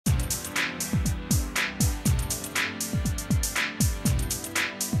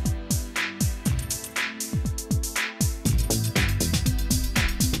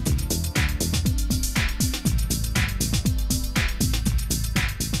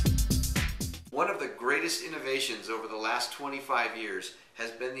One of the greatest innovations over the last 25 years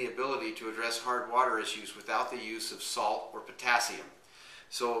has been the ability to address hard water issues without the use of salt or potassium.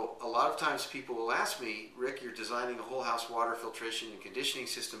 So a lot of times people will ask me, Rick, you're designing a whole house water filtration and conditioning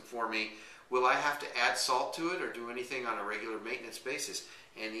system for me. Will I have to add salt to it or do anything on a regular maintenance basis?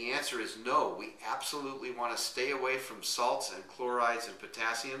 And the answer is no. We absolutely want to stay away from salts and chlorides and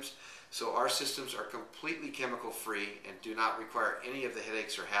potassiums. So our systems are completely chemical free and do not require any of the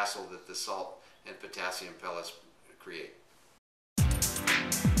headaches or hassle that the salt and potassium pellets create.